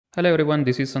Hello everyone,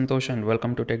 this is Santosh and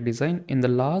welcome to Tech Design. In the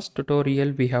last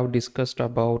tutorial, we have discussed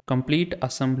about complete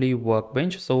assembly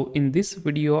workbench. So in this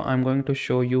video, I'm going to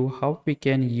show you how we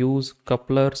can use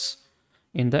couplers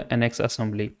in the NX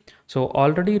assembly. So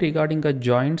already regarding the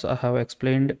joints, I have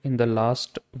explained in the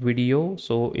last video.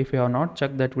 So if you have not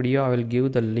checked that video, I will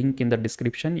give the link in the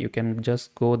description. You can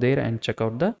just go there and check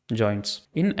out the joints.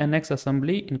 In NX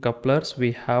assembly, in couplers,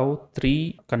 we have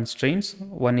three constraints.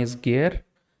 One is gear,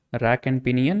 rack and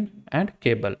pinion, and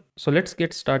cable. So let's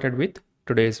get started with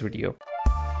today's video.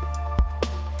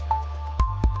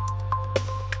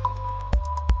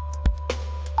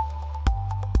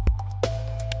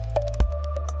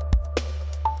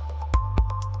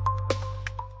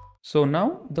 So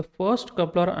now the first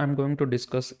coupler I'm going to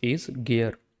discuss is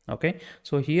gear. Okay,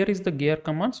 so here is the gear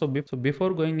command. So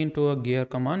before going into a gear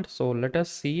command, so let us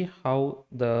see how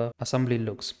the assembly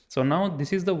looks. So now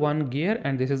this is the one gear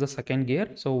and this is the second gear.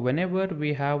 So whenever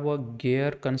we have a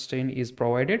gear constraint is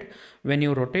provided, when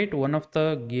you rotate one of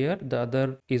the gear, the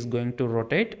other is going to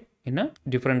rotate in a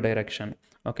different direction.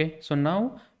 Okay, so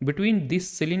now between this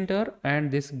cylinder and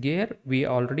this gear, we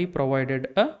already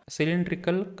provided a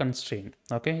cylindrical constraint.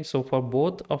 Okay, so for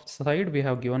both of side we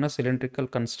have given a cylindrical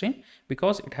constraint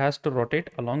because it has to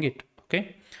rotate along it.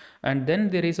 Okay, and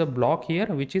then there is a block here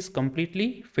which is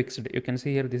completely fixed. You can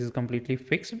see here this is completely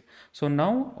fixed. So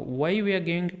now why we are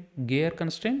giving gear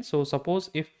constraint? So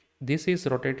suppose if this is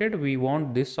rotated, we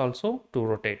want this also to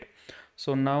rotate.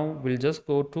 So now we'll just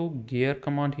go to gear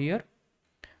command here.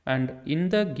 And in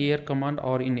the gear command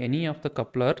or in any of the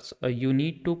couplers, you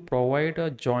need to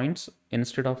provide joints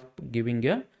instead of giving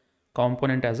a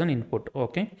component as an input.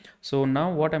 Okay, so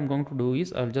now what I'm going to do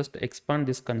is I'll just expand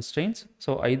these constraints.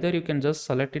 So either you can just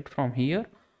select it from here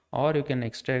or you can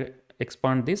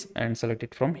expand this and select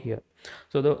it from here.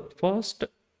 So the first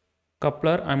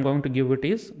coupler I'm going to give it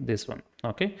is this one.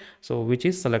 Okay, so which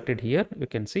is selected here, you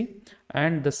can see,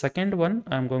 and the second one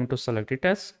I'm going to select it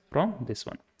as from this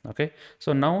one. Okay,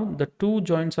 so now the two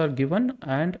joints are given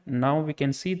and now we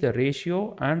can see the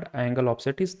ratio and angle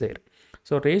offset is there.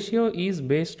 So ratio is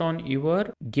based on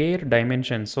your gear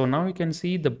dimension. So now you can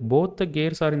see both the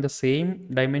gears are in the same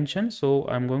dimension. So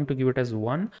I'm going to give it as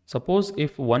 1. Suppose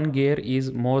if one gear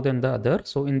is more than the other,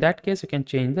 so in that case you can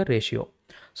change the ratio.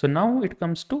 So now it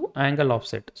comes to angle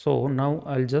offset. So now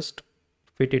I'll just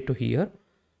fit it to here.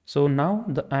 So now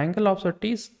the angle offset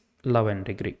is 11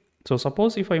 degree. So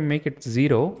suppose if I make it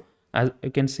 0, as you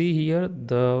can see here,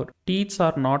 the teeth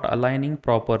are not aligning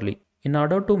properly. In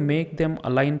order to make them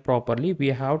align properly, we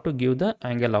have to give the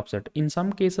angle offset. In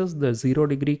some cases, the 0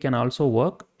 degree can also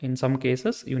work. In some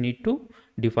cases, you need to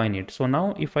define it. So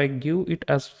now if I give it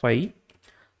as 5,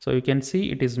 so you can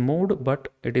see it is moved, but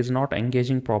it is not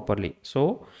engaging properly.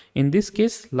 So in this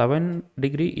case, 11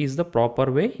 degree is the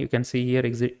proper way. You can see here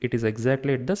it is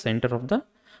exactly at the center of the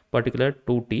particular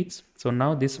two teeth. So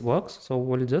now this works. So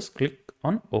we'll just click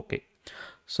on OK.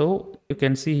 So you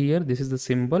can see here this is the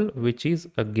symbol which is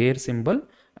a gear symbol,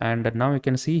 and now you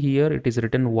can see here it is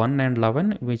written 1 and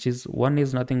 11, which is 1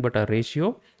 is nothing but a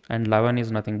ratio and 11 is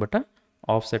nothing but a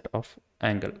offset of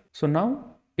angle. So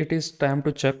now it is time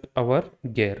to check our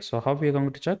gear. So how we are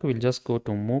going to check? We'll just go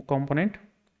to move component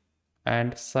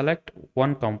and select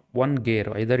one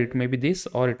gear. Either it may be this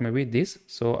or it may be this.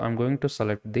 So I'm going to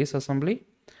select this assembly.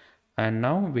 And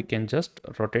now we can just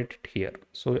rotate it here.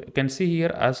 So you can see here,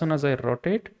 as soon as I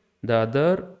rotate, the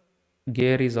other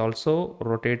gear is also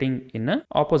rotating in a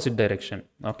opposite direction.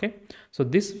 Okay, so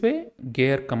this way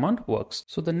gear command works.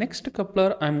 So the next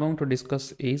coupler I'm going to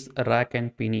discuss is rack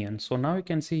and pinion. So now you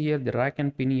can see here the rack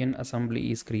and pinion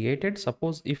assembly is created.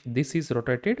 Suppose if this is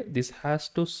rotated, this has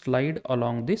to slide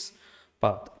along this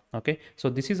path. Okay, so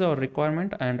this is our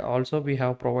requirement, and also we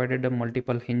have provided a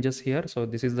multiple hinges here. So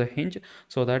this is the hinge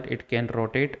so that it can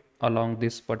rotate along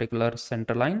this particular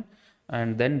center line,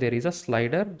 and then there is a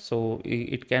slider, so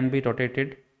it can be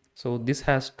rotated. So this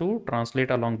has to translate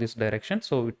along this direction.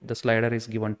 So the slider is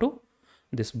given to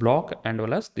this block and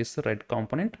well as this red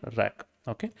component rack.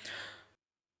 Okay,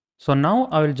 so now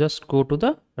I will just go to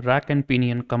the rack and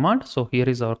pinion command. So here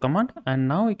is our command, and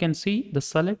now you can see the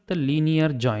select the linear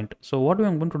joint. So what we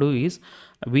are going to do is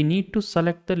we need to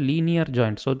select the linear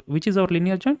joint. So which is our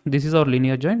linear joint? This is our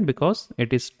linear joint because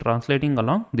it is translating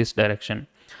along this direction.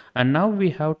 And now we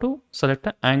have to select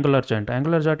the angular joint.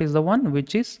 Angular joint is the one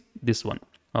which is this one.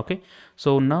 Okay,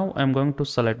 so now I'm going to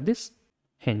select this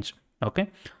hinge. Okay,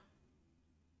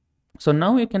 so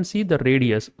now you can see the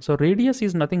radius. So radius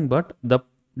is nothing but the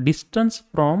distance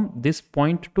from this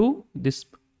point to this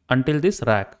until this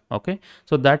rack. Okay,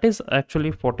 so that is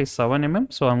actually 47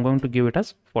 mm. So I'm going to give it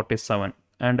as 47,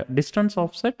 and distance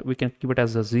offset we can keep it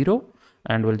as a 0,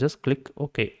 and we'll just click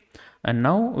OK. And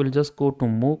now we'll just go to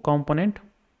move component,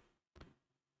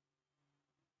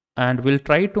 and we'll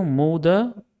try to move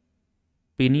the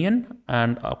pinion,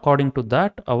 and according to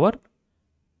that our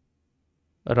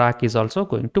rack is also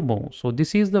going to move. So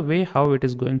this is the way how it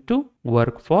is going to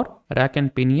work for rack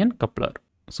and pinion coupler.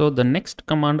 So the next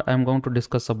command I'm going to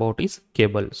discuss about is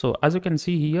cable. So as you can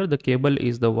see here, the cable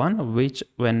is the one which,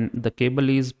 when the cable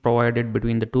is provided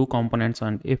between the two components,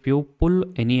 and if you pull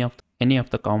any of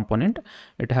the component,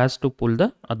 it has to pull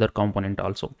the other component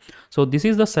also. So this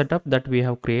is the setup that we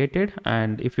have created,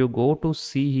 and if you go to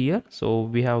see here, so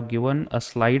we have given a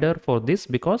slider for this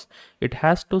because it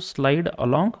has to slide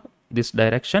along this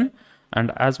direction,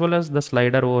 and as well as the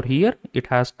slider over here, it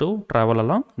has to travel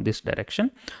along this direction.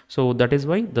 So that is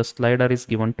why the slider is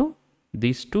given to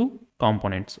these two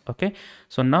components. Okay,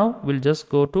 so now we'll just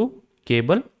go to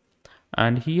cable,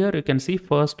 and here you can see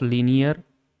first linear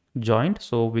joint.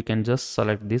 So we can just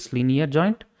select this linear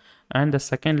joint, and the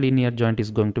second linear joint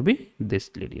is going to be this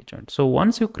linear joint. So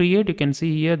once you create, you can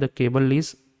see here the cable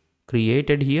is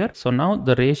created here. So now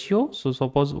the ratio, so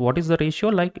suppose what is the ratio,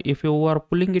 like if you are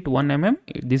pulling it 1 mm,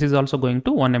 this is also going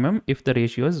to 1 mm if the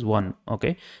ratio is 1.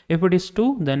 Okay, if it is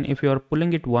 2, then if you are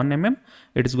pulling it 1 mm,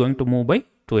 it is going to move by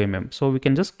 2 mm. So we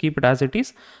can just keep it as it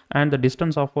is, and the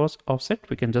distance of offset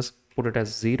we can just put it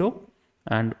as 0,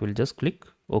 and we'll just click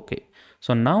OK.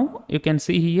 So now you can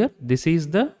see here, this is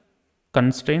the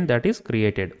constraint that is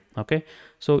created. Okay,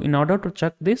 so in order to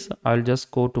check this, I'll just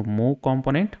go to move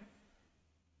component,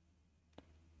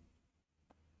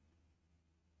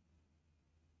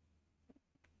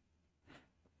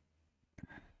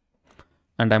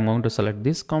 and I'm going to select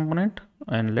this component,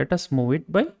 and let us move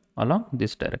it by along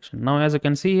this direction. Now as you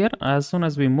can see here, as soon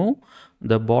as we move,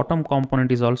 the bottom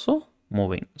component is also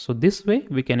moving. So this way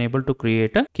we can able to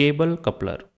create a cable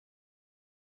coupler.